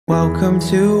Welcome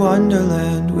to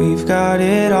Wonderland, we've got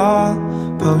it all.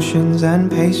 Potions and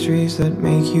pastries that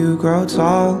make you grow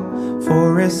tall.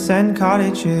 Forests and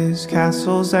cottages,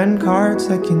 castles and carts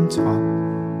that can talk.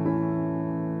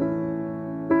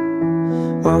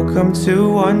 Welcome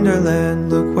to Wonderland,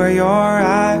 look where you're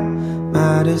at.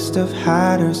 Maddest of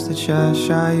hatters, the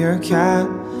Cheshire Cat.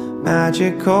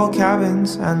 Magical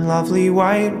cabins and lovely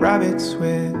white rabbits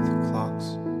with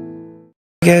clocks.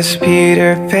 I guess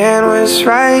Peter Pan was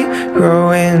right,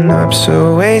 growing up's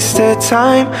a waste of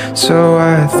time. So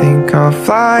I think I'll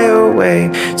fly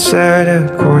away, set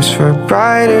a course for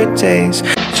brighter days.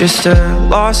 Just a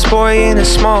lost boy in a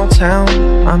small town.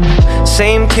 I'm the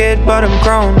same kid but I'm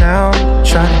grown now,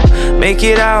 trying to make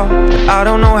it out, but I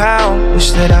don't know how.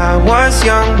 Wish that I was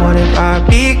young, what have I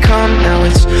become? Now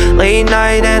it's late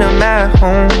night and I'm at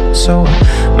home, so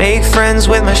I make friends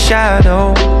with my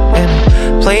shadow and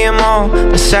I play him all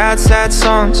the sad, sad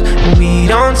songs. And we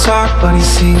don't talk, but he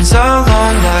sings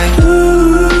along like,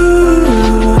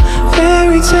 ooh,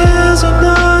 fairy tales are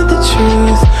not the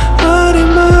truth. What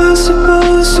am I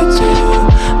supposed to do?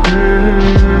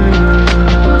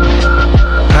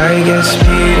 I guess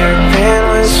Peter Pan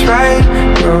was right,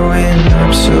 growing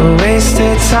up's a waste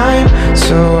of time.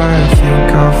 So I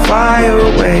think I'll fly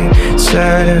away,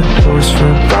 set a course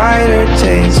for brighter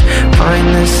days. Find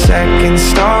the second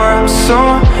star, I'm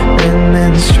soaring,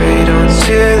 then straight on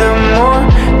to the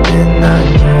morning. I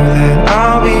know that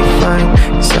I'll be fine,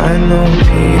 'cause I know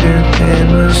Peter Pan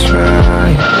was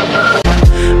right.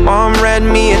 Mom read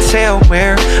me a tale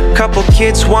where a couple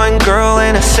kids, one girl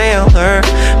and a sailor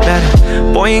met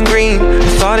a boy in green, I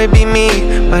thought it'd be me,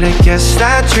 but I guess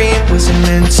that dream wasn't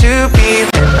meant to be.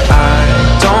 And I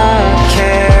don't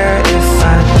care if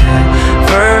I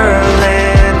never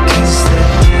land, 'cause the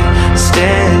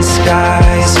distant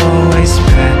sky's always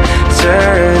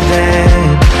better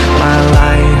than my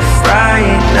life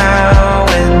right now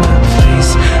and the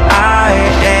place I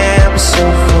am. So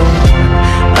for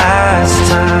one last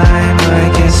time, I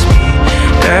guess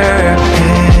Peter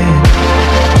Pan.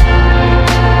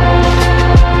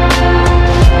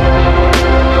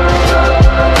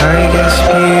 I guess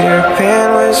Peter Pan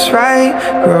was right,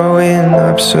 growing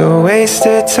up's a waste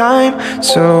of time.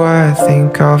 So I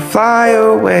think I'll fly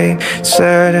away,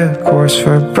 set a course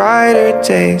for brighter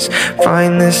days.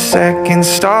 Find the second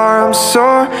star, I'm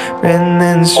soaring,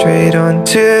 then straight on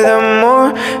to the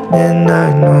morning. I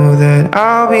know that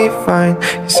I'll be fine,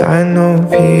 'cause I know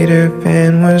Peter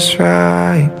Pan was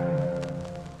right.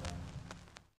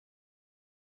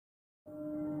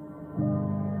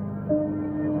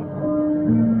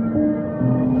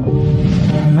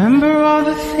 Remember all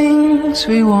the things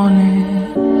we wanted,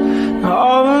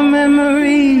 all the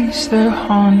memories that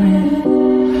haunted.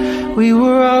 We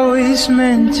were always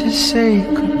meant to say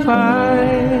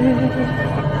goodbye.